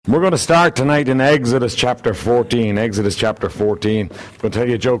We're going to start tonight in Exodus chapter 14. Exodus chapter 14. I'm going to tell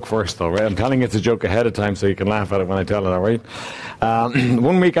you a joke first, though, right? I'm telling you it's a joke ahead of time so you can laugh at it when I tell it, all right?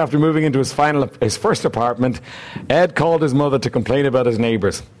 1 week after moving into his first apartment, Ed called his mother to complain about his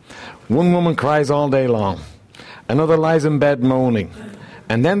neighbours. One woman cries all day long. Another lies in bed moaning.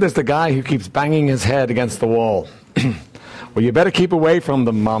 And then there's the guy who keeps banging his head against the wall. Well, you better keep away from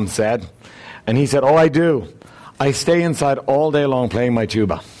them, Mom said. And he said, oh, I do. I stay inside all day long playing my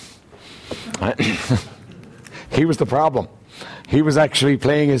tuba. He was the problem. He was actually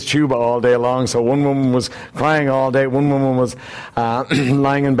playing his tuba all day long. So one woman was crying all day. One woman was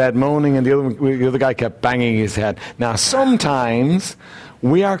lying in bed moaning, and the other guy kept banging his head. Now, sometimes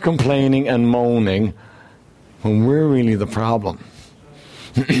we are complaining and moaning when we're really the problem.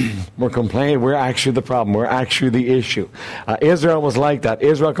 We're complaining. We're actually the problem. We're actually the issue. Israel was like that.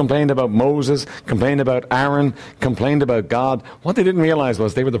 Israel complained about Moses, complained about Aaron, complained about God. What they didn't realize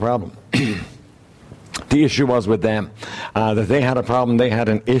was they were the problem. The issue was with them. That they had a problem. They had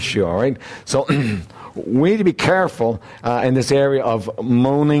an issue, all right? So we need to be careful in this area of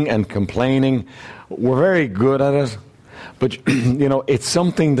moaning and complaining. We're very good at it. But, you know, it's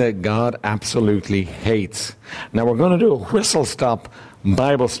something that God absolutely hates. Now, we're going to do a whistle-stop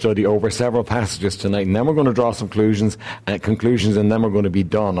Bible study over several passages tonight, and then we're going to draw some conclusions, and then we're going to be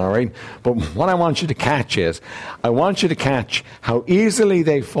done, all right? But what I want you to catch is, I want you to catch how easily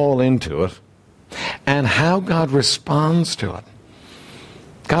they fall into it and how God responds to it.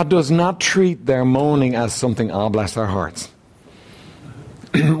 God does not treat their moaning as something, oh, bless their hearts.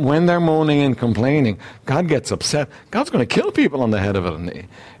 When they're moaning and complaining, God gets upset. God's going to kill people on the head of it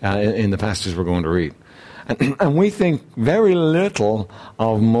in the passages we're going to read. And we think very little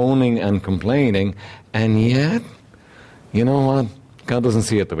of moaning and complaining, and yet, you know what? God doesn't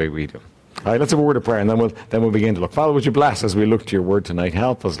see it the way we do. All right, let's have a word of prayer, and then we'll begin to look. Father, would you bless as we look to your word tonight?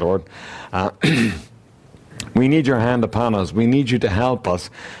 Help us, Lord. We need your hand upon us. We need you to help us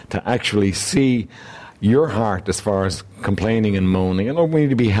to actually see your heart as far as complaining and moaning. And Lord, we need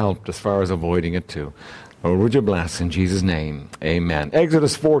to be helped as far as avoiding it too. Lord, would you bless in Jesus' name? Amen.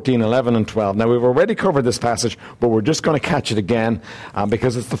 Exodus 14, 11 and 12. Now, we've already covered this passage, but we're just going to catch it again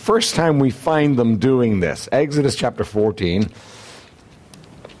because it's the first time we find them doing this. Exodus chapter 14.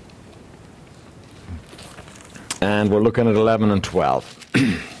 And we're looking at 11 and 12.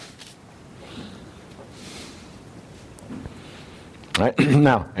 Right.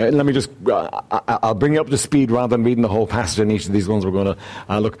 Now, let me just, I'll bring you up to speed rather than reading the whole passage in each of these ones. We're going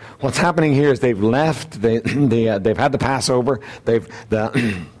to look. What's happening here is they've left, they've had the Passover,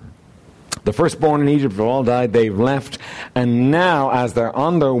 the firstborn in Egypt have all died, they've left, and now as they're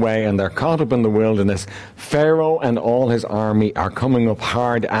on their way and they're caught up in the wilderness, Pharaoh and all his army are coming up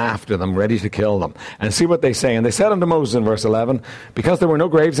hard after them, ready to kill them. And see what they say. And they said unto Moses in verse 11, because there were no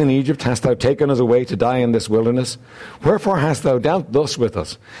graves in Egypt, hast thou taken us away to die in this wilderness? Wherefore hast thou dealt thus with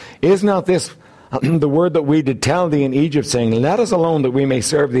us? Is not this the word that we did tell thee in Egypt, saying, let us alone that we may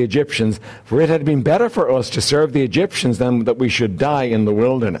serve the Egyptians? For it had been better for us to serve the Egyptians than that we should die in the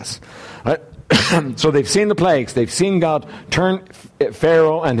wilderness. So they've seen the plagues. They've seen God turn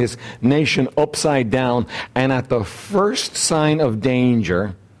Pharaoh and his nation upside down. And at the first sign of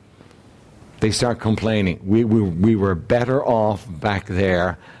danger, they start complaining. We were better off back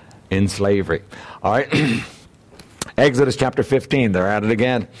there in slavery. All right. Exodus chapter 15. They're at it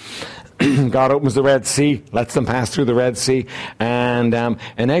again. God opens the Red Sea, lets them pass through the Red Sea. And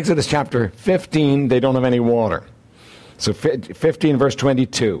in Exodus chapter 15, they don't have any water. So 15 verse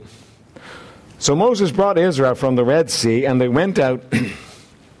 22. So Moses brought Israel from the Red Sea, and they went out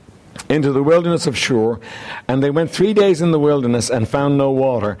into the wilderness of Shur, and they went 3 days in the wilderness and found no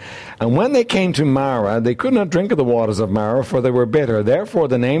water. And when they came to Marah, they could not drink of the waters of Marah, for they were bitter. Therefore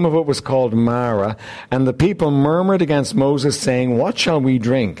the name of it was called Marah. And the people murmured against Moses, saying, what shall we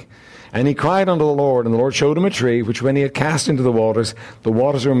drink? And he cried unto the Lord, and the Lord showed him a tree, which when he had cast into the waters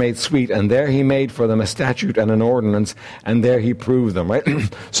were made sweet. And there he made for them a statute and an ordinance, and there he proved them. Right.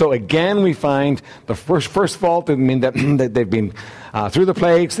 So again, we find the first fault. I mean that they've been through the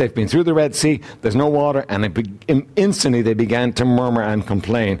plagues, they've been through the Red Sea. There's no water, and instantly they began to murmur and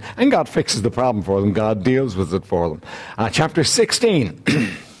complain. And God fixes the problem for them. God deals with it for them. Chapter 16.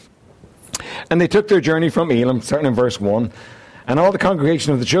 And they took their journey from Elim, starting in verse 1. And all the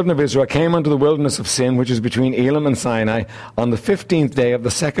congregation of the children of Israel came unto the wilderness of Sin, which is between Elim and Sinai, on the 15th day of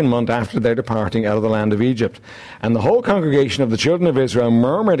the second month after their departing out of the land of Egypt. And the whole congregation of the children of Israel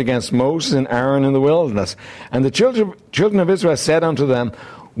murmured against Moses and Aaron in the wilderness. And the children of Israel said unto them,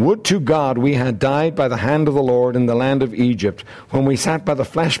 would to God we had died by the hand of the Lord in the land of Egypt, when we sat by the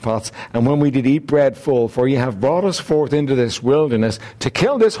flesh pots, and when we did eat bread full, for ye have brought us forth into this wilderness, to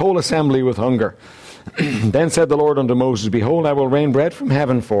kill this whole assembly with hunger. Then said the Lord unto Moses, Behold, I will rain bread from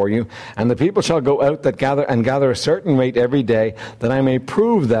heaven for you, and the people shall go out that gather a certain rate every day, that I may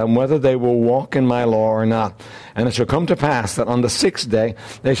prove them whether they will walk in my law or not. And it shall come to pass that on the 6th day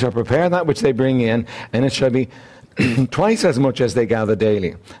they shall prepare that which they bring in, and it shall be twice as much as they gather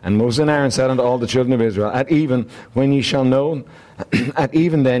daily. And Moses and Aaron said unto all the children of Israel, At even then ye shall know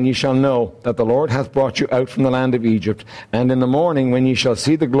that the Lord hath brought you out from the land of Egypt. And in the morning when ye shall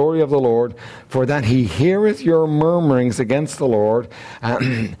see the glory of the Lord, for that he heareth your murmurings against the Lord.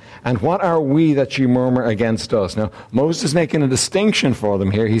 And what are we that ye murmur against us? Now Moses is making a distinction for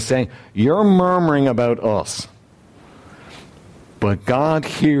them here. He's saying, you're murmuring about us, but God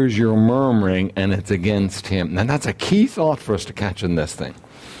hears your murmuring, and it's against him. And that's a key thought for us to catch in this thing.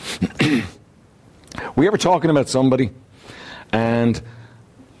 We ever talking about somebody, and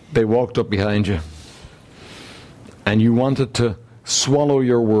they walked up behind you, and you wanted to swallow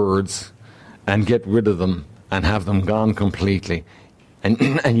your words and get rid of them and have them gone completely,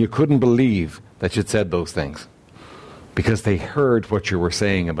 and you couldn't believe that you'd said those things because they heard what you were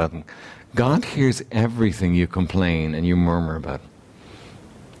saying about them. God hears everything you complain and you murmur about.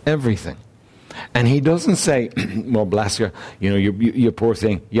 Everything. And he doesn't say, well, bless you, you poor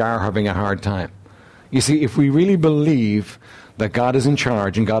thing, you are having a hard time. You see, if we really believe that God is in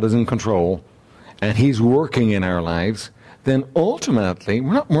charge and God is in control and he's working in our lives, then ultimately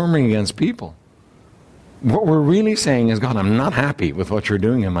we're not murmuring against people. What we're really saying is, God, I'm not happy with what you're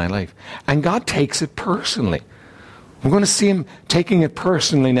doing in my life. And God takes it personally. We're going to see him taking it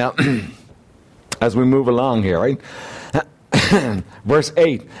personally now as we move along here, right? Verse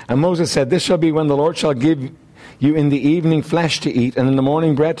 8, And Moses said, This shall be when the Lord shall give you in the evening flesh to eat, and in the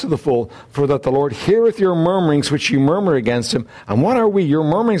morning bread to the full, for that the Lord heareth your murmurings which you murmur against him. And what are we? Your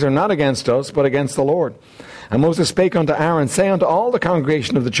murmurings are not against us, but against the Lord. And Moses spake unto Aaron, Say unto all the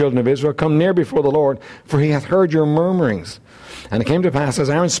congregation of the children of Israel, Come near before the Lord, for he hath heard your murmurings. And it came to pass, as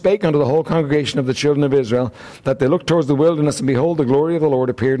Aaron spake unto the whole congregation of the children of Israel, that they looked towards the wilderness, and behold, the glory of the Lord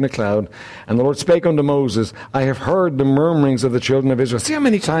appeared in a cloud. And the Lord spake unto Moses, I have heard the murmurings of the children of Israel. See how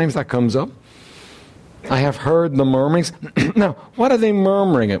many times that comes up? I have heard the murmurings. Now, what are they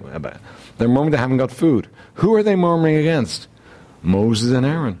murmuring about? They're murmuring they haven't got food. Who are they murmuring against? Moses and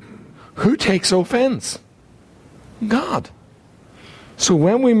Aaron. Who takes offense? God. So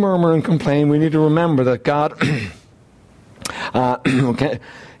when we murmur and complain, we need to remember that God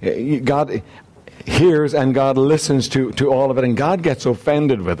God hears and God listens to all of it, and God gets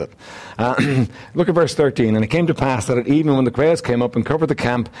offended with it. Look at verse 13. And it came to pass that at evening when the quails came up and covered the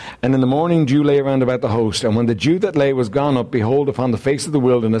camp, and in the morning dew lay around about the host, and when the dew that lay was gone up, behold, upon the face of the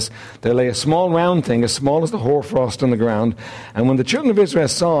wilderness there lay a small round thing, as small as the hoarfrost on the ground. And when the children of Israel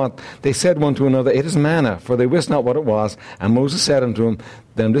saw it, they said one to another, It is manna, for they wist not what it was. And Moses said unto him,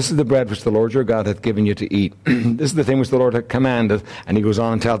 Then this is the bread which the Lord your God hath given you to eat. This is the thing which the Lord hath commanded. And he goes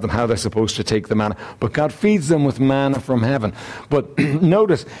on and tells them how they're supposed to take the manna. But God feeds them with manna from heaven. But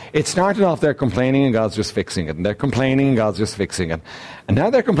notice, it started off they're complaining and God's just fixing it. And they're complaining and God's just fixing it. And now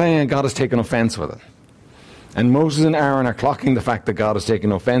they're complaining and God has taken offense with it. And Moses and Aaron are clocking the fact that God has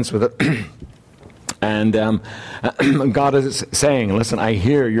taken offense with it. And God is saying, listen, I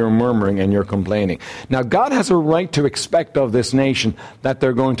hear your murmuring and your complaining. Now, God has a right to expect of this nation that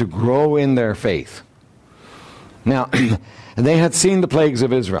they're going to grow in their faith. Now, they had seen the plagues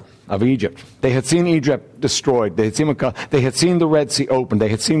of Israel, of Egypt. They had seen Egypt destroyed. They had seen the Red Sea open. They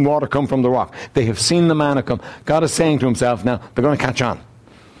had seen water come from the rock. They have seen the manna come. God is saying to himself, now, they're going to catch on.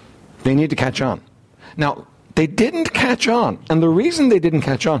 They need to catch on. Now, they didn't catch on. And the reason they didn't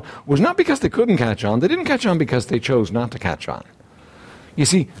catch on was not because they couldn't catch on. They didn't catch on because they chose not to catch on. You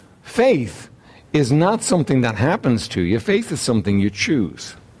see, faith is not something that happens to you. Faith is something you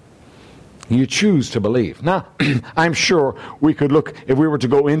choose. You choose to believe. Now, I'm sure we could look, if we were to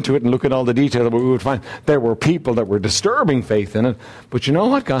go into it and look at all the detail, we would find there were people that were disturbing faith in it. But you know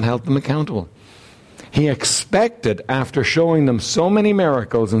what? God held them accountable. He expected, after showing them so many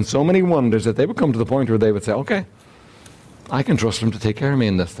miracles and so many wonders, that they would come to the point where they would say, okay, I can trust him to take care of me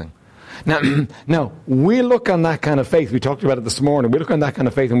in this thing. Now, we look on that kind of faith. We talked about it this morning. We look on that kind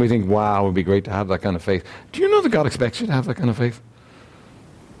of faith and we think, wow, it would be great to have that kind of faith. Do you know that God expects you to have that kind of faith?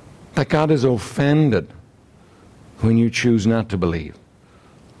 That God is offended when you choose not to believe.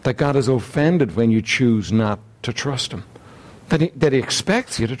 That God is offended when you choose not to trust him. That he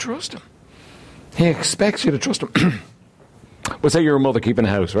expects you to trust him. He expects you to trust him. Well, say you're a mother keeping a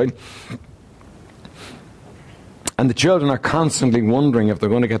house, right? And the children are constantly wondering if they're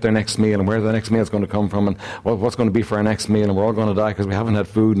going to get their next meal and where the next meal is going to come from and what's going to be for our next meal, and we're all going to die because we haven't had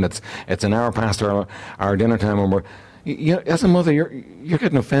food, and it's an hour past our dinner time, and as a mother, you're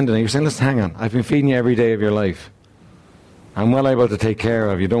getting offended, and you're saying, listen, hang on, I've been feeding you every day of your life. I'm well able to take care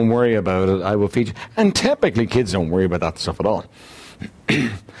of you. Don't worry about it. I will feed you. And typically, kids don't worry about that stuff at all.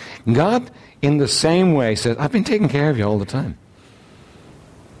 God, in the same way, says, I've been taking care of you all the time.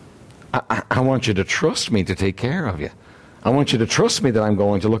 I want you to trust me to take care of you. I want you to trust me that I'm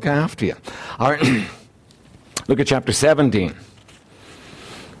going to look after you. All right. Look at chapter 17.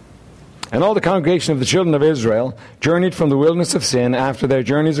 And all the congregation of the children of Israel journeyed from the wilderness of Sin after their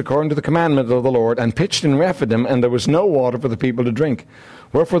journeys according to the commandment of the Lord, and pitched in Rephidim, and there was no water for the people to drink.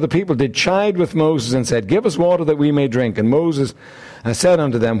 Wherefore the people did chide with Moses, and said, Give us water that we may drink. And Moses said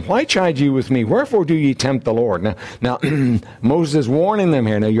unto them, Why chide ye with me? Wherefore do ye tempt the Lord? Now Moses is warning them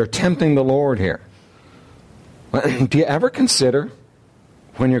here. Now you're tempting the Lord here. Do you ever consider,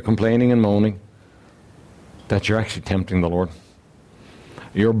 when you're complaining and moaning, that you're actually tempting the Lord?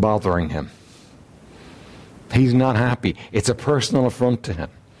 You're bothering him. He's not happy. It's a personal affront to him.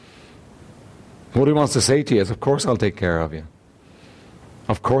 What he wants to say to you is, of course I'll take care of you.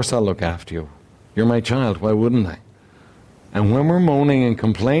 Of course I'll look after you. You're my child. Why wouldn't I? And when we're moaning and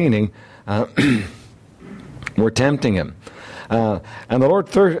complaining, we're tempting him. And the Lord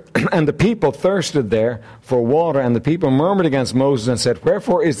and the people thirsted there for water, and the people murmured against Moses and said,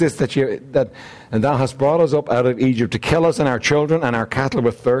 Wherefore is this that thou hast brought us up out of Egypt to kill us and our children and our cattle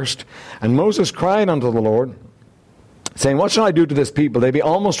with thirst? And Moses cried unto the Lord, saying, What shall I do to this people? They be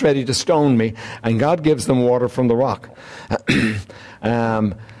almost ready to stone me. And God gives them water from the rock.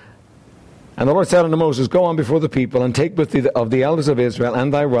 And the Lord said unto Moses, Go on before the people, and take with thee of the elders of Israel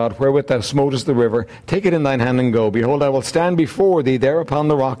and thy rod, wherewith thou smotest the river. Take it in thine hand and go. Behold, I will stand before thee there upon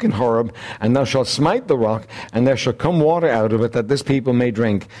the rock in Horeb, and thou shalt smite the rock, and there shall come water out of it, that this people may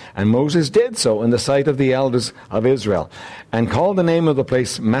drink. And Moses did so in the sight of the elders of Israel, and called the name of the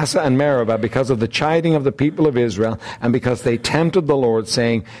place Massah and Meribah, because of the chiding of the people of Israel, and because they tempted the Lord,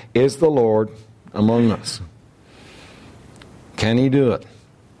 saying, Is the Lord among us? Can he do it?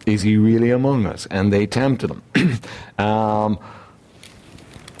 Is he really among us? And they tempted him. All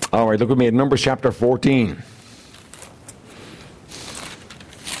right, look with me at Numbers chapter 14.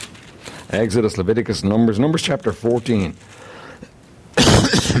 Exodus, Leviticus, Numbers chapter 14.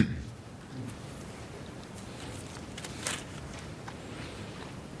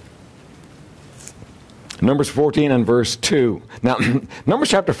 Numbers 14 and verse 2. Now, Numbers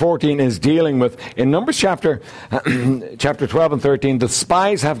chapter 14 is dealing with, in Numbers chapter 12 and 13, the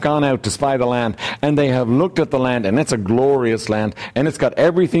spies have gone out to spy the land, and they have looked at the land, and it's a glorious land, and it's got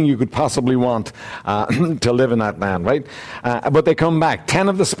everything you could possibly want to live in that land, right? But they come back. 10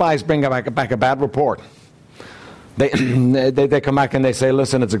 of the spies bring back a bad report. They come back and they say,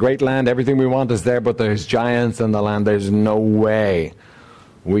 listen, it's a great land, everything we want is there, but there's giants in the land, there's no way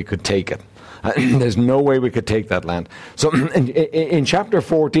we could take it. There's no way we could take that land. So in chapter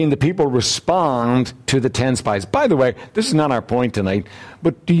 14, the people respond to the 10 spies. By the way, this is not our point tonight,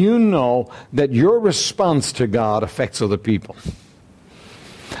 but do you know that your response to God affects other people?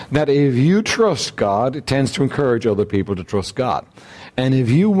 That if you trust God, it tends to encourage other people to trust God. And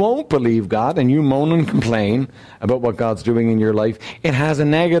if you won't believe God and you moan and complain about what God's doing in your life, it has a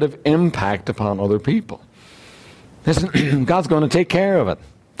negative impact upon other people. Listen, God's going to take care of it.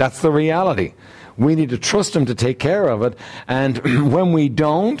 That's the reality. We need to trust him to take care of it. And when we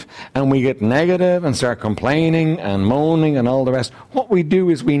don't, and we get negative and start complaining and moaning and all the rest, what we do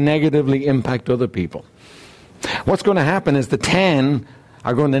is we negatively impact other people. What's going to happen is the 10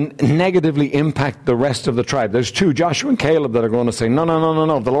 are going to negatively impact the rest of the tribe. There's 2, Joshua and Caleb, that are going to say, no,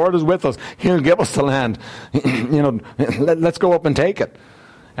 the Lord is with us. He'll give us the land. Let's go up and take it.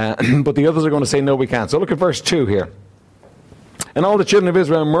 But the others are going to say, no, we can't. So look at verse 2 here. And all the children of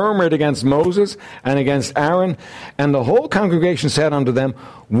Israel murmured against Moses and against Aaron, and the whole congregation said unto them,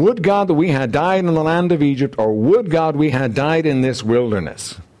 Would God that we had died in the land of Egypt, or would God we had died in this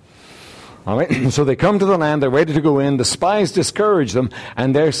wilderness? All right, so they come to the land, they're ready to go in, the spies discourage them,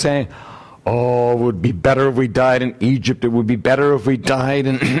 and they're saying, Oh, it would be better if we died in Egypt. It would be better if we died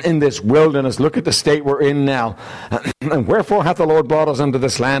in this wilderness. Look at the state we're in now. And wherefore hath the Lord brought us into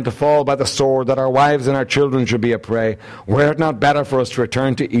this land to fall by the sword, that our wives and our children should be a prey? Were it not better for us to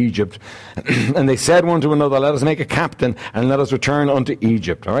return to Egypt? And they said one to another, Let us make a captain, and let us return unto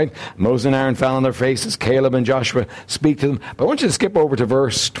Egypt. All right? Moses and Aaron fell on their faces. Caleb and Joshua speak to them. But I want you to skip over to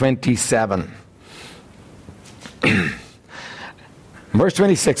verse 27. Verse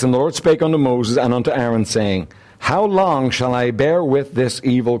 26, And the Lord spake unto Moses and unto Aaron, saying, How long shall I bear with this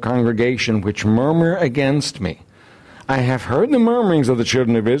evil congregation which murmur against me? I have heard the murmurings of the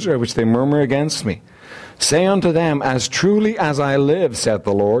children of Israel, which they murmur against me. Say unto them, as truly as I live, saith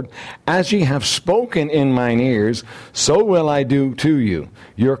the Lord, as ye have spoken in mine ears, so will I do to you.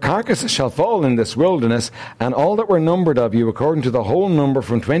 Your carcasses shall fall in this wilderness, and all that were numbered of you, according to the whole number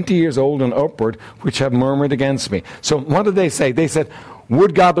from 20 years old and upward, which have murmured against me. So what did they say? They said,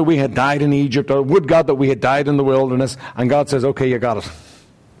 would God that we had died in Egypt, or would God that we had died in the wilderness? And God says, okay, you got it.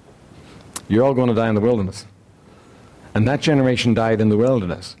 You're all going to die in the wilderness. And that generation died in the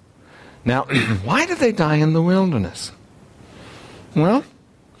wilderness. Now, why did they die in the wilderness? Well,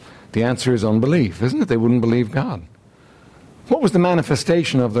 the answer is unbelief, isn't it? They wouldn't believe God. What was the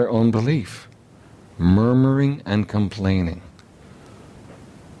manifestation of their unbelief? Murmuring and complaining.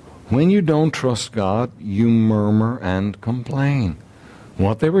 When you don't trust God, you murmur and complain.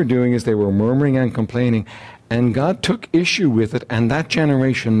 What they were doing is they were murmuring and complaining, and God took issue with it, and that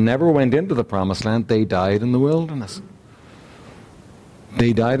generation never went into the promised land. They died in the wilderness.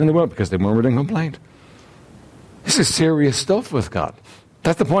 They died in the wilderness because they murmured and complained. This is serious stuff with God.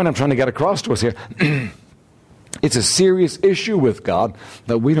 That's the point I'm trying to get across to us here. It's a serious issue with God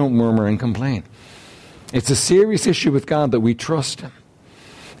that we don't murmur and complain. It's a serious issue with God that we trust Him.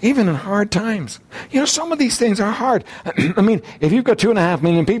 Even in hard times. You know, some of these things are hard. I mean, if you've got 2.5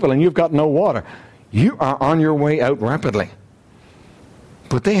 million people and you've got no water, you are on your way out rapidly.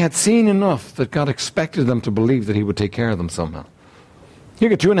 But they had seen enough that God expected them to believe that He would take care of them somehow. You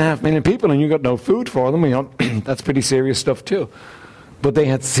got 2.5 million people and you got no food for them. You know, that's pretty serious stuff too. But they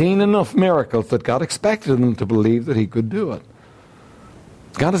had seen enough miracles that God expected them to believe that He could do it.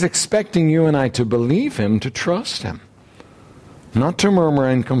 God is expecting you and I to believe Him, to trust Him, not to murmur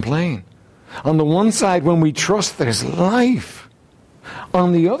and complain. On the one side, when we trust, there's life.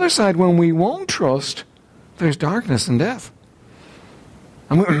 On the other side, when we won't trust, there's darkness and death.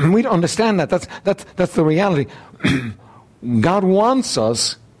 And we don't understand that. That's the reality. God wants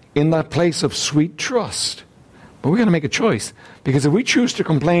us in that place of sweet trust. But we've got to make a choice. Because if we choose to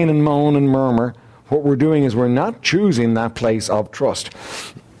complain and moan and murmur, what we're doing is we're not choosing that place of trust.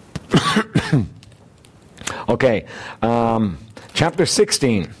 Okay, chapter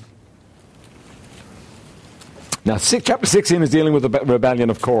 16. Now, chapter 16 is dealing with the rebellion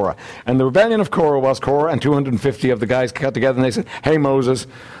of Korah. And the rebellion of Korah was Korah and 250 of the guys got together and they said, hey, Moses,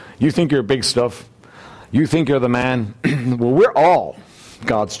 you think you're big stuff. You think you're the man. Well, we're all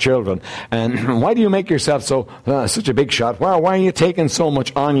God's children. And why do you make yourself such a big shot? Why are you taking so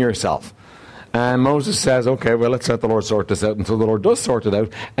much on yourself? And Moses says, okay, well, let's let the Lord sort this out. And so the Lord does sort it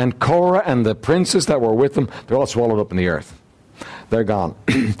out. And Korah and the princes that were with them, they're all swallowed up in the earth. They're gone.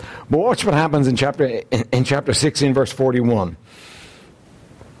 But watch what happens in chapter 16, verse 41.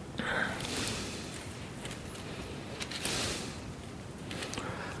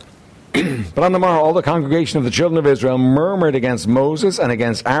 But on the morrow all the congregation of the children of Israel murmured against Moses and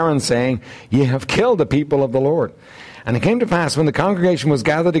against Aaron, saying, Ye have killed the people of the Lord. And it came to pass, when the congregation was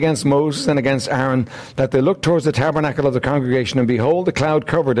gathered against Moses and against Aaron, that they looked towards the tabernacle of the congregation, and behold, the cloud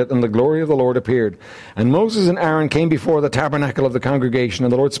covered it, and the glory of the Lord appeared. And Moses and Aaron came before the tabernacle of the congregation,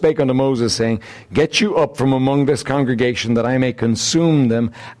 and the Lord spake unto Moses, saying, Get you up from among this congregation, that I may consume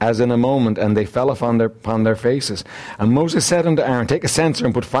them as in a moment. And they fell upon their faces. And Moses said unto Aaron, Take a censer,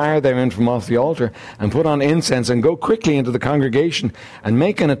 and put fire therein from off the altar, and put on incense, and go quickly into the congregation, and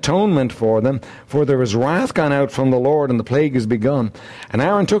make an atonement for them, for there is wrath gone out from the Lord, and the plague is begun. And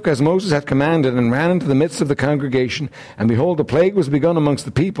Aaron took as Moses had commanded, and ran into the midst of the congregation, and behold, the plague was begun amongst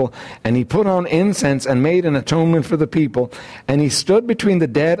the people. And he put on incense, and made an atonement for the people. And he stood between the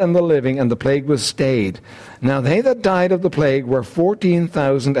dead and the living, and the plague was stayed. Now they that died of the plague were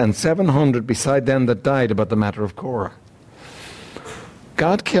 14,700, beside them that died about the matter of Korah.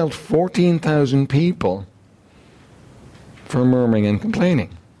 God killed 14,000 people for murmuring and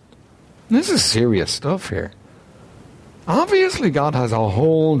complaining. This is serious stuff here. Obviously, God has a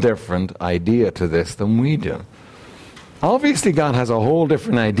whole different idea to this than we do. Obviously, God has a whole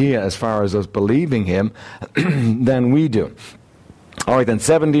different idea as far as us believing Him than we do. All right, then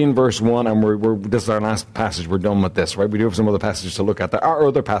 17 verse 1, and this is our last passage. We're done with this, right? We do have some other passages to look at. There are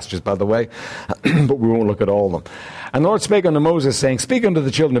other passages, by the way, but we won't look at all of them. And the Lord spake unto Moses, saying, Speak unto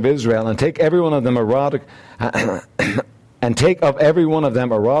the children of Israel, and take every one of them a rod, and take of every one of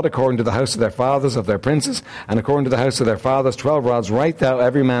them a rod according to the house of their fathers, of their princes, and according to the house of their fathers 12 rods. Write thou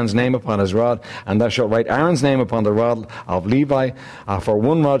every man's name upon his rod, and thou shalt write Aaron's name upon the rod of Levi. For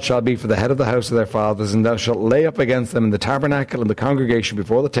 1 rod shall be for the head of the house of their fathers, and thou shalt lay up against them in the tabernacle and the congregation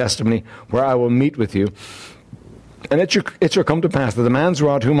before the testimony, where I will meet with you. And it shall come to pass that the man's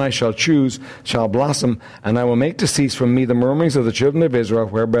rod whom I shall choose shall blossom, and I will make to cease from me the murmurings of the children of Israel,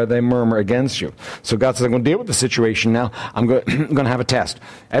 whereby they murmur against you. So God says, I'm going to deal with the situation now. I'm going to have a test.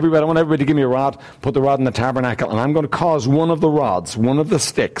 I want everybody to give me a rod, put the rod in the tabernacle, and I'm going to cause one of the rods, one of the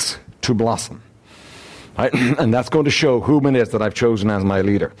sticks, to blossom. Right? And that's going to show whom it is that I've chosen as my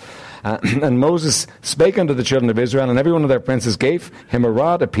leader. And Moses spake unto the children of Israel, and every one of their princes gave him a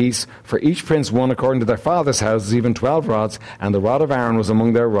rod apiece, for each prince one according to their father's houses, even 12 rods, and the rod of Aaron was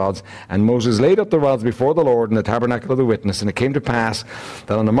among their rods. And Moses laid up the rods before the Lord in the tabernacle of the witness. And it came to pass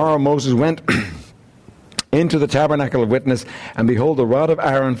that on the morrow Moses went into the tabernacle of witness, and behold, the rod of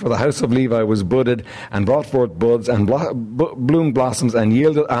Aaron for the house of Levi was budded, and brought forth buds, and bloomed blossoms, and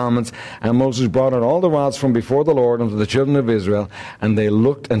yielded almonds. And Moses brought out all the rods from before the Lord unto the children of Israel, and they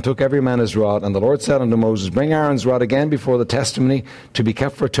looked and took every man his rod. And the Lord said unto Moses, Bring Aaron's rod again before the testimony, to be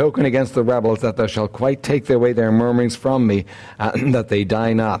kept for a token against the rebels, that thou shalt quite take away their murmurings from me, that they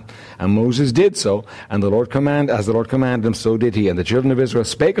die not. And Moses did so, and as the Lord commanded him, so did he. And the children of Israel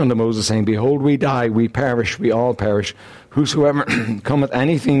spake unto Moses, saying, Behold, we die, we perish, we all perish. Whosoever cometh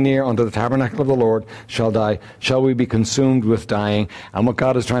anything near unto the tabernacle of the Lord shall die. Shall we be consumed with dying? And what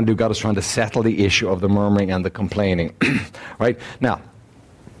God is trying to do, God is trying to settle the issue of the murmuring and the complaining. Right? Now,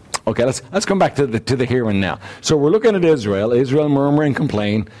 okay, let's come back to the here and now. So we're looking at Israel murmur and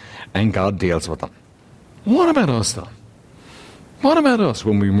complain, and God deals with them. What about us, though? What about us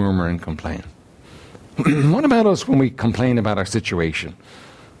when we murmur and complain? What about us when we complain about our situation?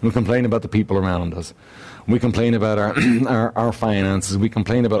 We complain about the people around us. We complain about our finances. We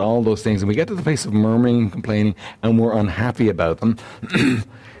complain about all those things. And we get to the place of murmuring and complaining, and we're unhappy about them.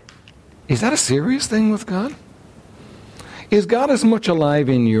 Is that a serious thing with God? Is God as much alive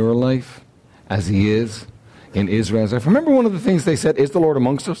in your life as he is in Israel's life? Remember one of the things they said, is the Lord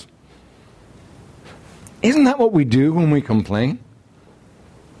amongst us? Isn't that what we do when we complain?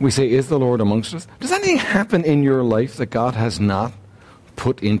 We say, is the Lord amongst us? Does anything happen in your life that God has not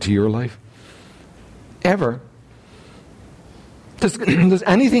put into your life? Ever? Does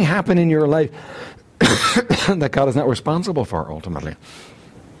anything happen in your life that God is not responsible for ultimately?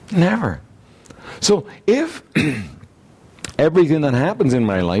 Never. So if everything that happens in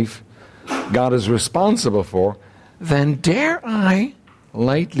my life God is responsible for, then dare I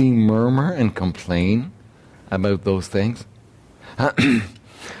lightly murmur and complain about those things?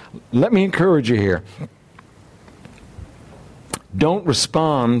 Let me encourage you here. Don't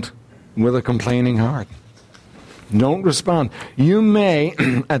respond with a complaining heart. Don't respond. You may,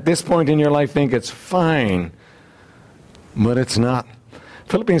 at this point in your life, think it's fine, but it's not.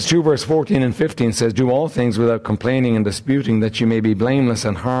 Philippians 2 verse 14 and 15 says, Do all things without complaining and disputing, that you may be blameless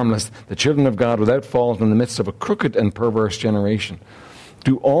and harmless, the children of God without fault in the midst of a crooked and perverse generation.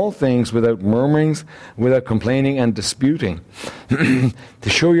 Do all things without murmurings, without complaining and disputing, to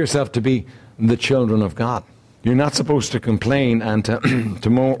show yourself to be the children of God. You're not supposed to complain and to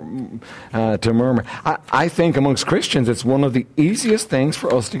murmur. I think amongst Christians it's one of the easiest things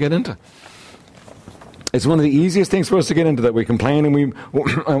for us to get into. It's one of the easiest things for us to get into, that we complain and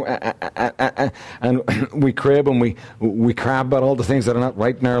we crib and we crab about all the things that are not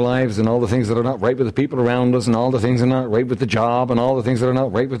right in our lives, and all the things that are not right with the people around us, and all the things that are not right with the job, and all the things that are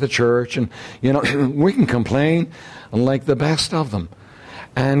not right with the church. And, we can complain like the best of them.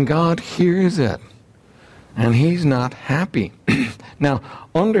 And God hears it. And he's not happy. Now,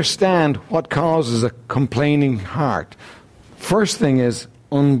 understand what causes a complaining heart. First thing is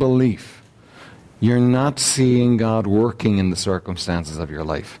unbelief. You're not seeing God working in the circumstances of your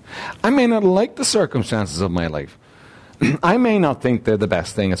life. I may not like the circumstances of my life. I may not think they're the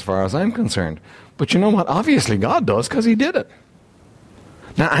best thing as far as I'm concerned. But you know what? Obviously God does, because he did it.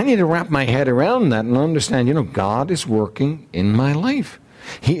 Now, I need to wrap my head around that and understand, God is working in my life.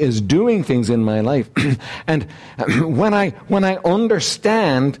 He is doing things in my life. And when I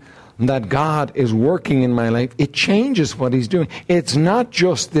understand that God is working in my life, it changes what he's doing. It's not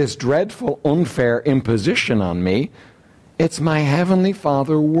just this dreadful, unfair imposition on me. It's my Heavenly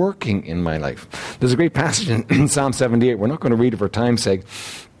Father working in my life. There's a great passage in Psalm 78. We're not going to read it for time's sake.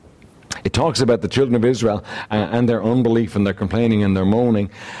 It talks about the children of Israel and their unbelief and their complaining and their moaning.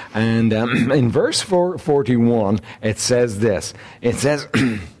 And in verse 41, it says this. It says,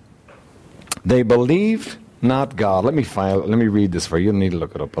 they believed not God. Let me read this for you. You don't need to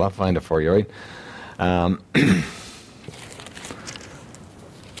look it up, but I'll find it for you, right?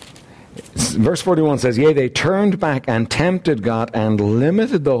 Verse 41 says, Yea, they turned back and tempted God and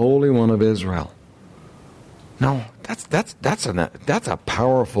limited the Holy One of Israel. Now, that's a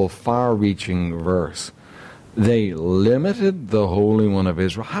powerful, far-reaching verse. They limited the Holy One of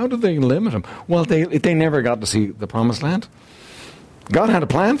Israel. How did they limit him? Well, they never got to see the Promised Land. God had a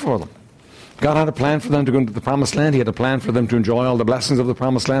plan for them. God had a plan for them to go into the Promised Land. He had a plan for them to enjoy all the blessings of the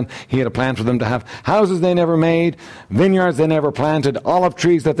Promised Land. He had a plan for them to have houses they never made, vineyards they never planted, olive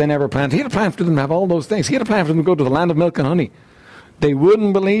trees that they never planted. He had a plan for them to have all those things. He had a plan for them to go to the land of milk and honey. They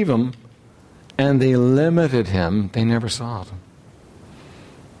wouldn't believe him, and they limited him. They never saw it.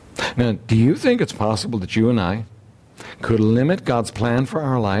 Now, do you think it's possible that you and I could limit God's plan for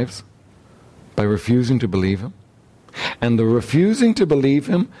our lives by refusing to believe him? And the refusing to believe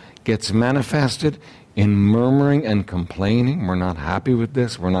him gets manifested in murmuring and complaining. We're not happy with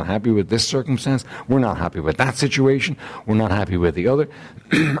this. We're not happy with this circumstance. We're not happy with that situation. We're not happy with the other.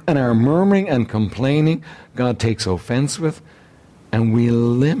 And our murmuring and complaining, God takes offense with, and we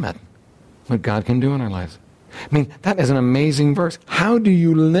limit what God can do in our lives. I mean, that is an amazing verse. How do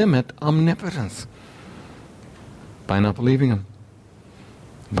you limit omnipotence? By not believing him.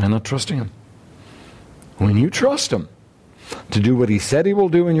 By not trusting him. When you trust him to do what he said he will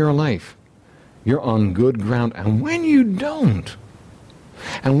do in your life, you're on good ground. And when you don't,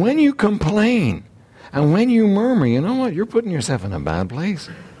 and when you complain, and when you murmur, you know what? You're putting yourself in a bad place.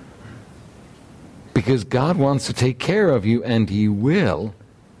 Because God wants to take care of you, and he will,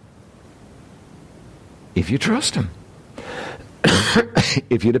 if you trust him.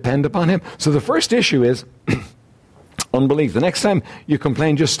 If you depend upon him. So the first issue is unbelief. The next time you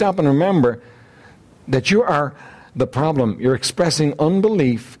complain, just stop and remember that you are the problem. You're expressing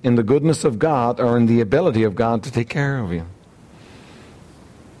unbelief in the goodness of God or in the ability of God to take care of you.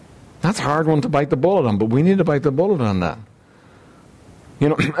 That's a hard one to bite the bullet on, but we need to bite the bullet on that. You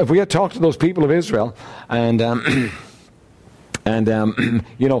know, if we had talked to those people of Israel and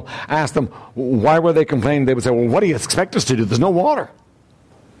you know, asked them why were they complaining, they would say, well, what do you expect us to do? There's no water.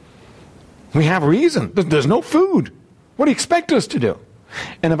 We have reason. There's no food. What do you expect us to do?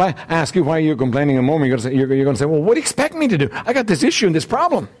 And if I ask you why you're complaining in a moment, you're going to say, well, what do you expect me to do? I got this issue and this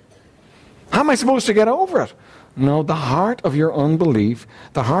problem. How am I supposed to get over it? No, the heart of your unbelief,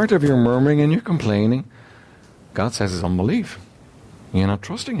 the heart of your murmuring and your complaining, God says is unbelief. You're not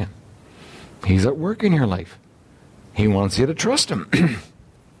trusting him. He's at work in your life. He wants you to trust him.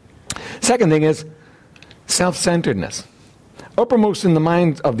 Second thing is self-centeredness. Uppermost in the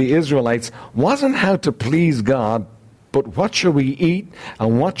minds of the Israelites wasn't how to please God, but what shall we eat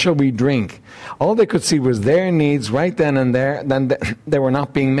and what shall we drink? All they could see was their needs right then and there. Then they were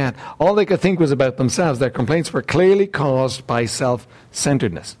not being met. All they could think was about themselves. Their complaints were clearly caused by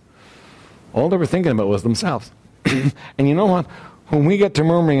self-centeredness. All they were thinking about was themselves. And you know what? When we get to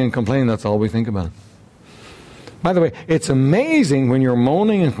murmuring and complaining, that's all we think about. By the way, it's amazing when you're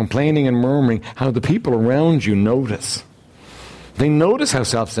moaning and complaining and murmuring how the people around you notice. They notice how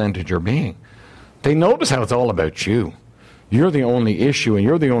self-centered you're being. They notice how it's all about you. You're the only issue and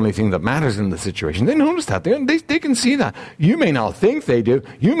you're the only thing that matters in the situation. They notice that. They can see that. You may not think they do.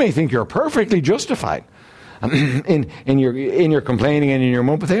 You may think you're perfectly justified in your complaining and in your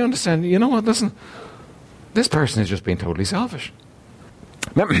moan, but they understand, you know what, listen, this person is just being totally selfish.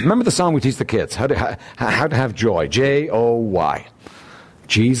 Remember the song we teach the kids, how to have joy, J-O-Y.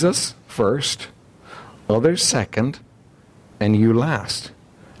 Jesus first, others second, and you last.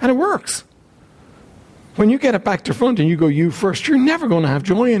 And it works. When you get it back to front and you go you first, you're never going to have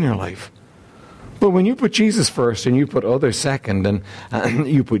joy in your life. But when you put Jesus first and you put others second and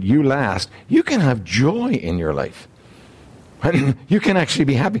you put you last, you can have joy in your life. You can actually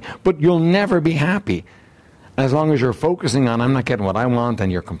be happy, but you'll never be happy as long as you're focusing on, I'm not getting what I want,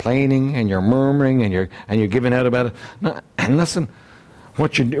 and you're complaining and you're murmuring and you're giving out about it. No, and listen,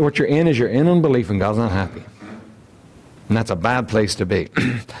 what you're in is you're in unbelief and God's not happy. And that's a bad place to be.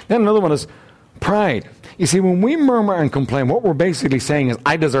 Then another one is pride. You see, when we murmur and complain, what we're basically saying is,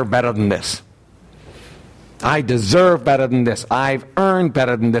 I deserve better than this. I deserve better than this. I've earned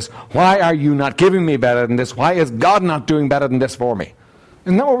better than this. Why are you not giving me better than this? Why is God not doing better than this for me?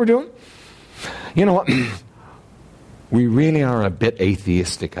 Isn't that what we're doing? You know what? We really are a bit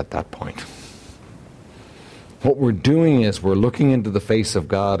atheistic at that point. What we're doing is we're looking into the face of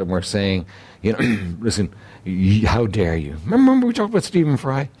God and we're saying, you know, listen, how dare you? Remember we talked about Stephen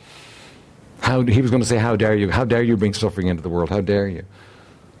Fry? He was going to say, how dare you? How dare you bring suffering into the world? How dare you?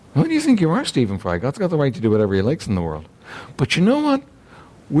 Who do you think you are, Stephen Fry? God's got the right to do whatever he likes in the world. But you know what?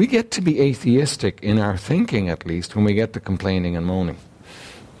 We get to be atheistic in our thinking, at least, when we get to complaining and moaning.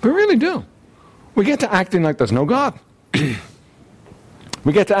 We really do. We get to acting like there's no God.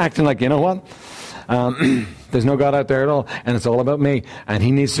 We get to acting like, you know what? There's no God out there at all, and it's all about me, and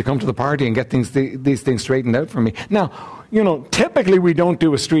he needs to come to the party and get these things straightened out for me. Now, typically we don't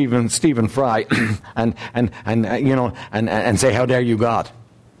do a Stephen Fry and say, how dare you, God?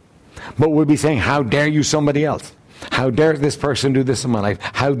 But we'll be saying, how dare you, somebody else? How dare this person do this in my life?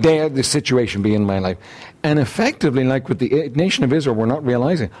 How dare this situation be in my life? And effectively, like with the nation of Israel, we're not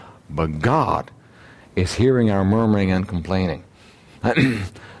realizing, but God is hearing our murmuring and complaining.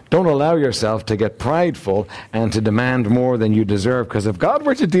 Don't allow yourself to get prideful and to demand more than you deserve, because if God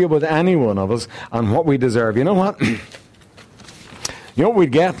were to deal with any one of us on what we deserve, you know what? You know what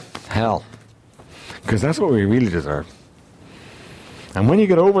we'd get? Hell. Because that's what we really deserve. And when you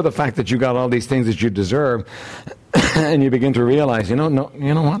get over the fact that you got all these things that you deserve, and you begin to realize, you know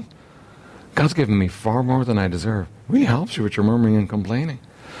what? God's given me far more than I deserve. It really helps you with your murmuring and complaining.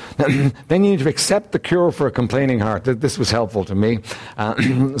 Then you need to accept the cure for a complaining heart. This was helpful to me.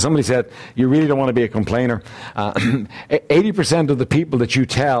 Somebody said, you really don't want to be a complainer. 80% of the people that you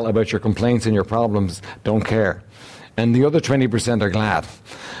tell about your complaints and your problems don't care. And the other 20% are glad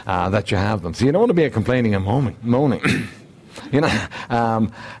that you have them. So you don't want to be a complaining and moaning.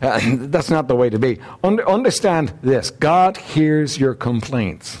 That's not the way to be. Understand this. God hears your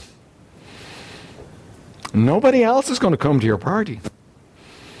complaints. Nobody else is going to come to your party.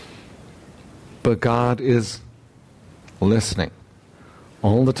 But God is listening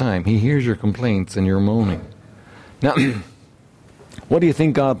all the time. He hears your complaints and your moaning. Now, what do you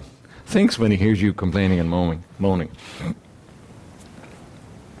think God thinks when he hears you complaining and moaning?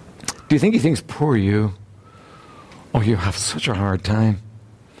 Do you think he thinks, poor you? Oh, you have such a hard time.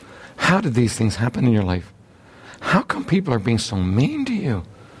 How did these things happen in your life? How come people are being so mean to you?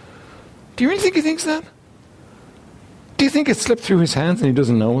 Do you really think he thinks that? Do you think it slipped through his hands and he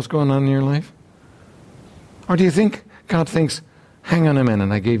doesn't know what's going on in your life? Or do you think God thinks, hang on a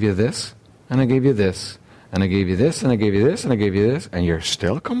minute, I gave you this, and I gave you this, and I gave you this, and I gave you this, and I gave you this, and you're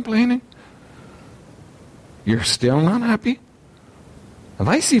still complaining? You're still not happy? If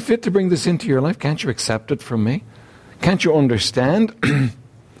I see fit to bring this into your life, can't you accept it from me? Can't you understand?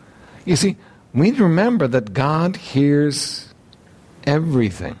 You see, we need to remember that God hears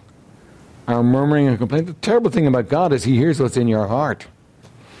everything. Our murmuring and complaining. The terrible thing about God is he hears what's in your heart.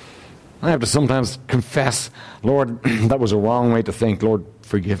 I have to sometimes confess, Lord, that was a wrong way to think. Lord,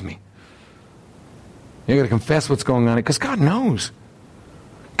 forgive me. You've got to confess what's going on, because God knows.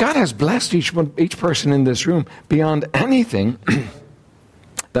 God has blessed each person in this room beyond anything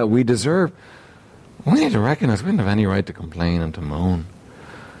that we deserve. We need to recognize we don't have any right to complain and to moan.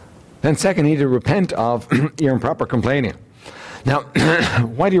 Then second, you need to repent of your improper complaining. Now,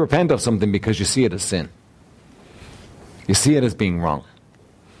 why do you repent of something? Because you see it as sin. You see it as being wrong.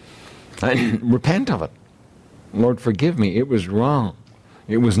 And repent of it. Lord, forgive me. It was wrong.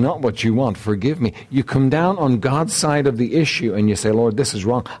 It was not what you want. Forgive me. You come down on God's side of the issue and you say, Lord, this is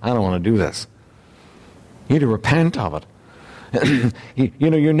wrong. I don't want to do this. You need to repent of it.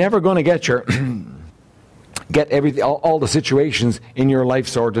 You're never going to get everything, all the situations in your life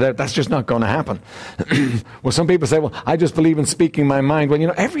sorted out. That's just not going to happen. Well, some people say, well, I just believe in speaking my mind.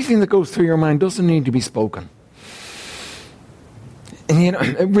 Well, everything that goes through your mind doesn't need to be spoken. And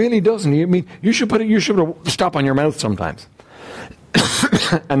it really doesn't. You should put a stop on your mouth sometimes.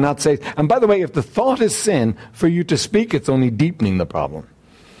 And not say, and by the way, if the thought is sin, for you to speak, it's only deepening the problem.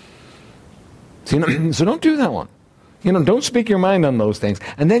 So don't do that one. Don't speak your mind on those things.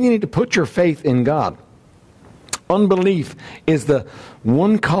 And then you need to put your faith in God. Unbelief is the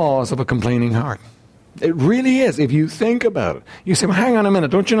one cause of a complaining heart. It really is. If you think about it, you say, well, hang on a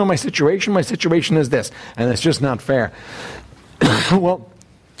minute, don't you know my situation? My situation is this, and it's just not fair. Well,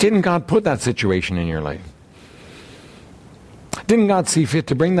 didn't God put that situation in your life? Didn't God see fit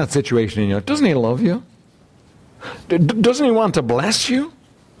to bring that situation in your life? Doesn't he love you? Doesn't he want to bless you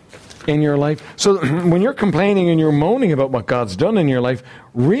in your life? So when you're complaining and you're moaning about what God's done in your life,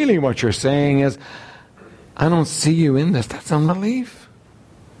 really what you're saying is, I don't see you in this. That's unbelief.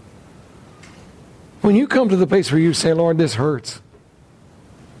 When you come to the place where you say, Lord, this hurts,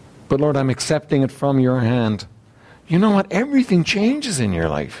 but Lord, I'm accepting it from your hand, you know what? Everything changes in your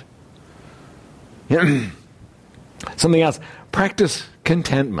life. Something else. Practice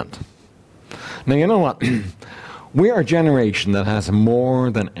contentment. Now, you know what? We are a generation that has more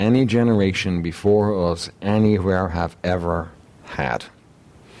than any generation before us anywhere have ever had.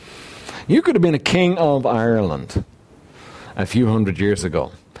 You could have been a king of Ireland a few hundred years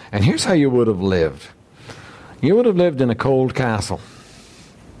ago. And here's how you would have lived. You would have lived in a cold castle.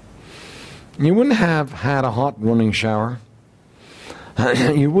 You wouldn't have had a hot running shower.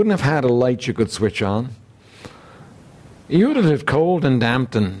 You wouldn't have had a light you could switch on. You would have lived cold and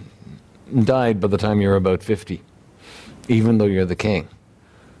damp and died by the time you're about 50, even though you're the king.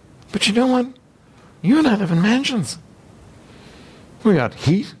 But you know what? You and I live in mansions. We got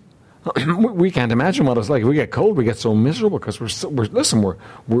heat. We can't imagine what it's like. We get cold. We get so miserable because we're so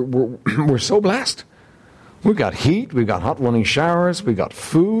blessed. We've got heat. We've got hot running showers. We've got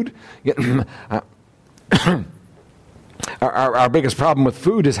food. Our biggest problem with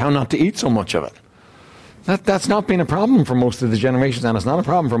food is how not to eat so much of it. That's not been a problem for most of the generations, and it's not a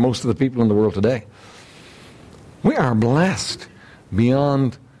problem for most of the people in the world today. We are blessed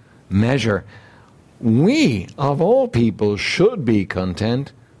beyond measure. We, of all people, should be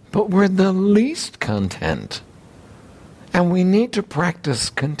content, but we're the least content. And we need to practice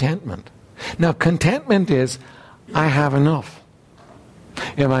contentment. Now, contentment is, I have enough.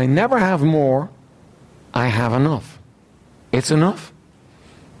 If I never have more, I have enough. It's enough.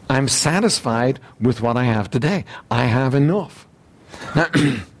 I'm satisfied with what I have today. I have enough. Now,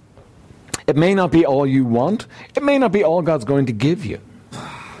 it may not be all you want. It may not be all God's going to give you.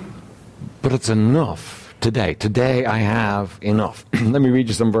 But it's enough today. Today I have enough. Let me read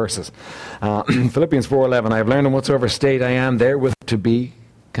you some verses. Philippians 4:11, I have learned in whatsoever state I am therewith to be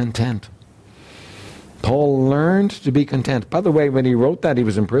content. Paul learned to be content. By the way, when he wrote that, he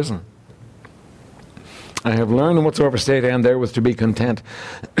was in prison. I have learned in whatsoever state I am therewith to be content.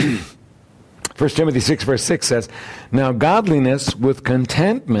 1 Timothy 6 verse 6 says, now godliness with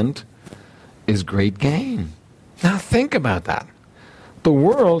contentment is great gain. Now think about that. The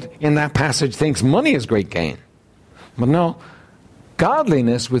world in that passage thinks money is great gain. But no,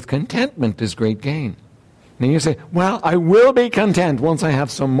 godliness with contentment is great gain. And you say, well, I will be content once I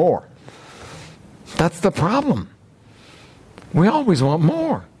have some more. That's the problem. We always want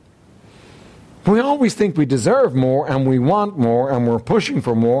more. We always think we deserve more, and we want more, and we're pushing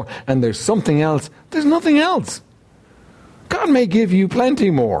for more, and there's something else. There's nothing else. God may give you plenty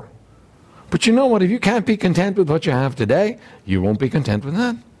more. But you know what? If you can't be content with what you have today, you won't be content with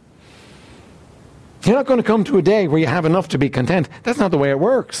that. You're not going to come to a day where you have enough to be content. That's not the way it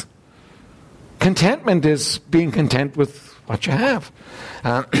works. Contentment is being content with what you have.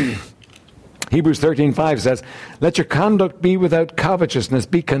 Hebrews 13:5 says, let your conduct be without covetousness.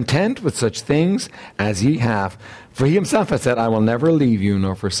 Be content with such things as ye have. For he himself has said, I will never leave you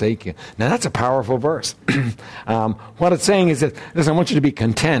nor forsake you. Now that's a powerful verse. What it's saying is that, listen, I want you to be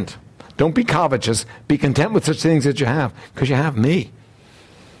content. Don't be covetous. Be content with such things that you have, because you have me.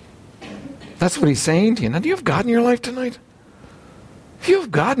 That's what he's saying to you. Now, do you have God in your life tonight? If you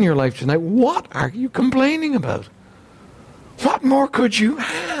have God in your life tonight, what are you complaining about? What more could you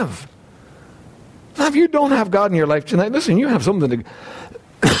have? Now, if you don't have God in your life tonight, listen, you have something to,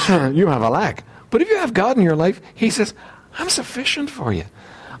 you have a lack. But if you have God in your life, he says, I'm sufficient for you.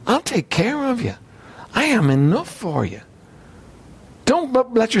 I'll take care of you. I am enough for you.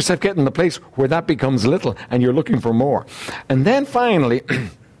 Don't let yourself get in the place where that becomes little and you're looking for more. And then finally,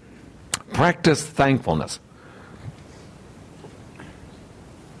 practice thankfulness.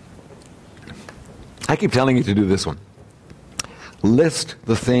 I keep telling you to do this one. List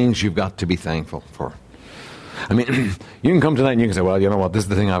the things you've got to be thankful for. I mean, you can come tonight and you can say, well, you know what, this is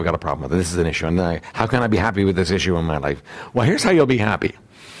the thing I've got a problem with. This is an issue. And how can I be happy with this issue in my life? Well, here's how you'll be happy.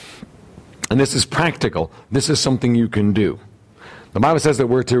 And this is practical. This is something you can do. The Bible says that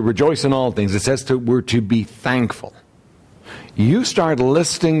we're to rejoice in all things. It says we're to be thankful. You start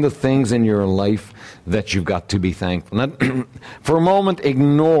listing the things in your life that you've got to be thankful. Now, for a moment,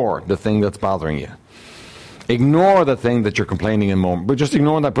 ignore the thing that's bothering you. Ignore the thing that you're complaining in a moment. But just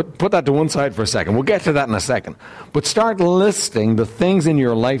ignore that. Put that to one side for a second. We'll get to that in a second. But start listing the things in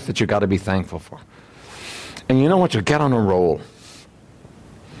your life that you've got to be thankful for. And you know what? You'll get on a roll.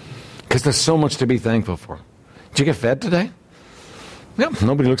 Because there's so much to be thankful for. Did you get fed today? Yep,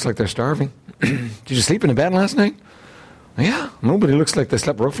 nobody looks like they're starving. Did you sleep in a bed last night? Yeah, nobody looks like they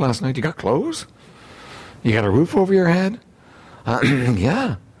slept rough last night. You got clothes? You got a roof over your head?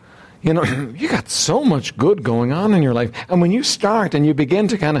 Yeah. You know, you got so much good going on in your life. And when you start and you begin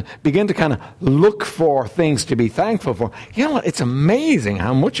to kind of look for things to be thankful for, you know what? It's amazing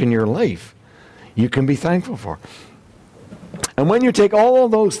how much in your life you can be thankful for. And when you take all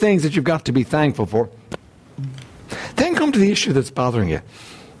of those things that you've got to be thankful for, then come to the issue that's bothering you.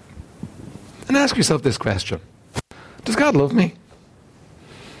 And ask yourself this question. Does God love me?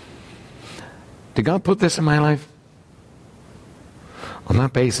 Did God put this in my life? On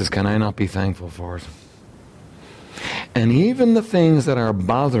that basis, can I not be thankful for it? And even the things that are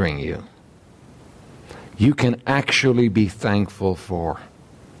bothering you, you can actually be thankful for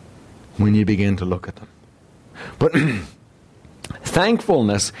when you begin to look at them. But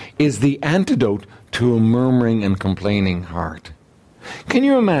thankfulness is the antidote to a murmuring and complaining heart. Can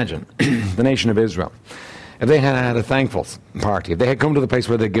you imagine the nation of Israel? if they had had a thankful party, if they had come to the place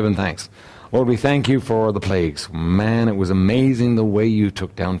where they'd given thanks. Lord, we thank you for the plagues. Man, it was amazing the way you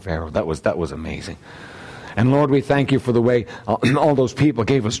took down Pharaoh. That was amazing. And Lord, we thank you for the way all those people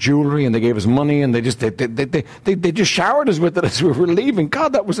gave us jewelry and they gave us money and they just showered us with it as we were leaving.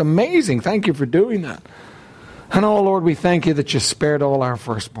 God, that was amazing. Thank you for doing that. And oh Lord, we thank you that you spared all our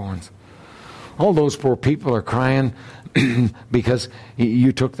firstborns. All those poor people are crying because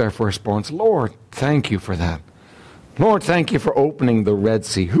you took their firstborns. Lord, thank you for that. Lord, thank you for opening the Red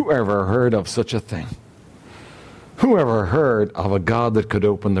Sea. Who ever heard of such a thing? Who ever heard of a God that could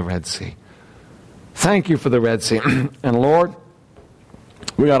open the Red Sea? Thank you for the Red Sea. And Lord,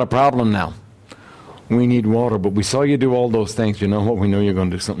 we got a problem now. We need water, but we saw you do all those things. You know what? We know you're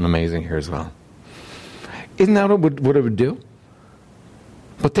going to do something amazing here as well. Isn't that what it would do?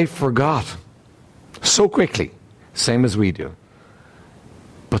 But they forgot so quickly, same as we do.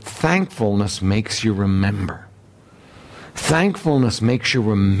 But thankfulness makes you remember. Thankfulness makes you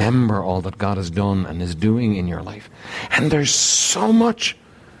remember all that God has done and is doing in your life. And there's so much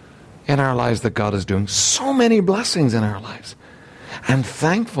in our lives that God is doing. So many blessings in our lives. And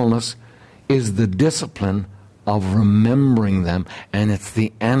thankfulness is the discipline of remembering them, and it's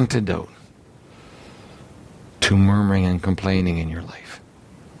the antidote to murmuring and complaining in your life.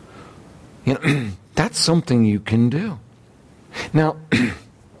 You know, that's something you can do. Now,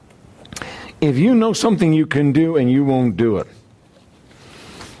 if you know something you can do and you won't do it,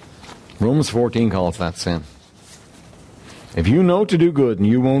 Romans 14 calls that sin. If you know to do good and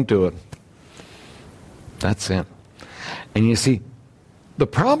you won't do it, that's sin. And you see, the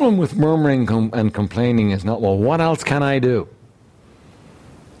problem with murmuring and complaining is not, well, what else can I do?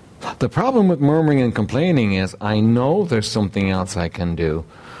 The problem with murmuring and complaining is, I know there's something else I can do,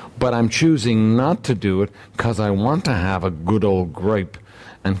 but I'm choosing not to do it because I want to have a good old gripe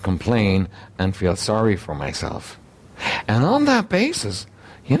and complain and feel sorry for myself. And on that basis,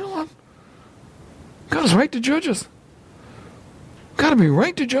 you know what? God is right to judge us. God to be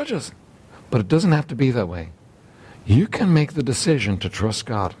right to judge us. But it doesn't have to be that way. You can make the decision to trust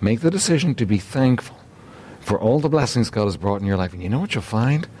God. Make the decision to be thankful for all the blessings God has brought in your life. And you know what you'll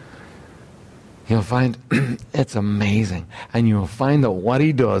find? You'll find it's amazing. And you'll find that what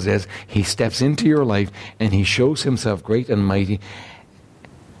he does is he steps into your life and he shows himself great and mighty.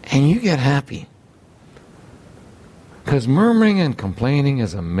 And you get happy. Because murmuring and complaining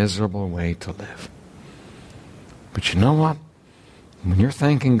is a miserable way to live. But you know what? When you're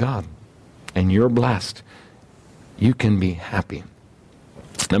thanking God and you're blessed, you can be happy.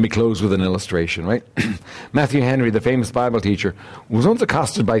 Let me close with an illustration, right? Matthew Henry, the famous Bible teacher, was once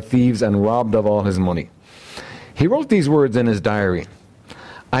accosted by thieves and robbed of all his money. He wrote these words in his diary.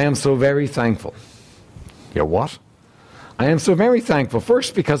 I am so very thankful. Yeah, what? I am so very thankful.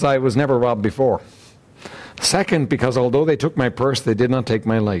 First, because I was never robbed before. Second, because although they took my purse, they did not take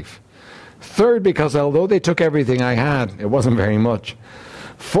my life. Third, because although they took everything I had, it wasn't very much.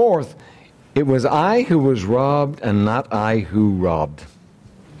 Fourth, it was I who was robbed and not I who robbed.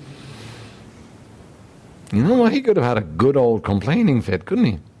 You know what? He could have had a good old complaining fit, couldn't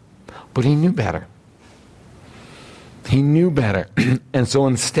he? But he knew better. He knew better. And so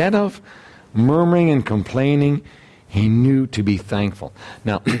instead of murmuring and complaining, he knew to be thankful.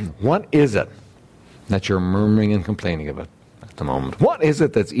 Now, what is it that you're murmuring and complaining about at the moment? What is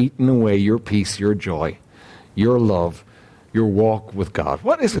it that's eating away your peace, your joy, your love, your walk with God?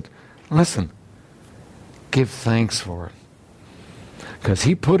 What is it? Listen, give thanks for it. Because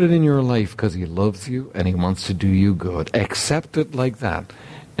he put it in your life because he loves you and he wants to do you good. Accept it like that.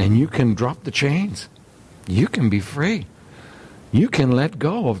 And you can drop the chains. You can be free. You can let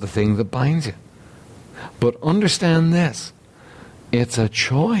go of the thing that binds you. But understand this. It's a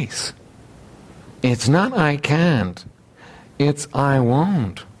choice. It's not I can't. It's I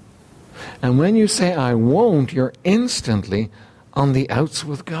won't. And when you say I won't, you're instantly on the outs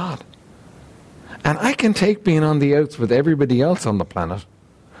with God. And I can take being on the outs with everybody else on the planet,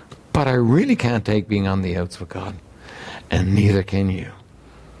 but I really can't take being on the outs with God. And neither can you.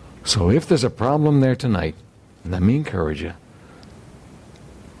 So if there's a problem there tonight, let me encourage you,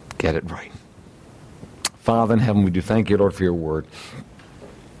 get it right. Father in heaven, we do thank you, Lord, for your word.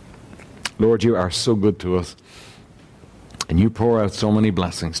 Lord, you are so good to us. And you pour out so many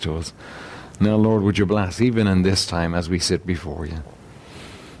blessings to us. Now, Lord, would you bless even in this time as we sit before you.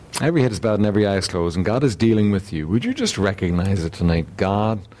 Every head is bowed and every eye is closed, and God is dealing with you. Would you just recognize it tonight?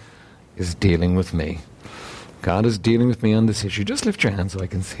 God is dealing with me. God is dealing with me on this issue. Just lift your hand so I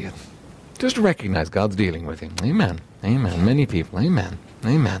can see it. Just recognize God's dealing with you. Amen. Amen. Many people. Amen.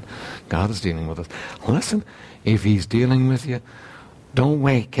 Amen. God is dealing with us. Listen, if he's dealing with you, don't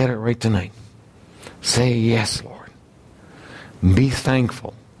wait. Get it right tonight. Say yes, Lord. Be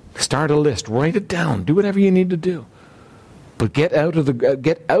thankful. Start a list. Write it down. Do whatever you need to do. But get out of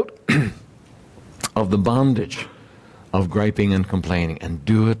of the bondage of griping and complaining, and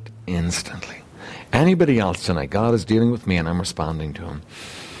do it instantly. Anybody else tonight? God is dealing with me and I'm responding to him.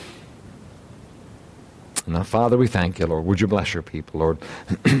 Now, Father, we thank you, Lord. Would you bless your people, Lord?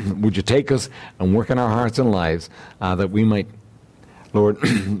 Would you take us and work in our hearts and lives that we might, Lord,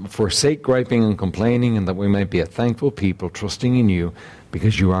 forsake griping and complaining, and that we might be a thankful people, trusting in you,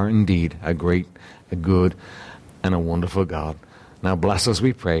 because you are indeed a great, a good, and a wonderful God. Now bless us,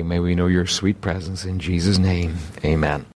 we pray. May we know your sweet presence. In Jesus' name, amen.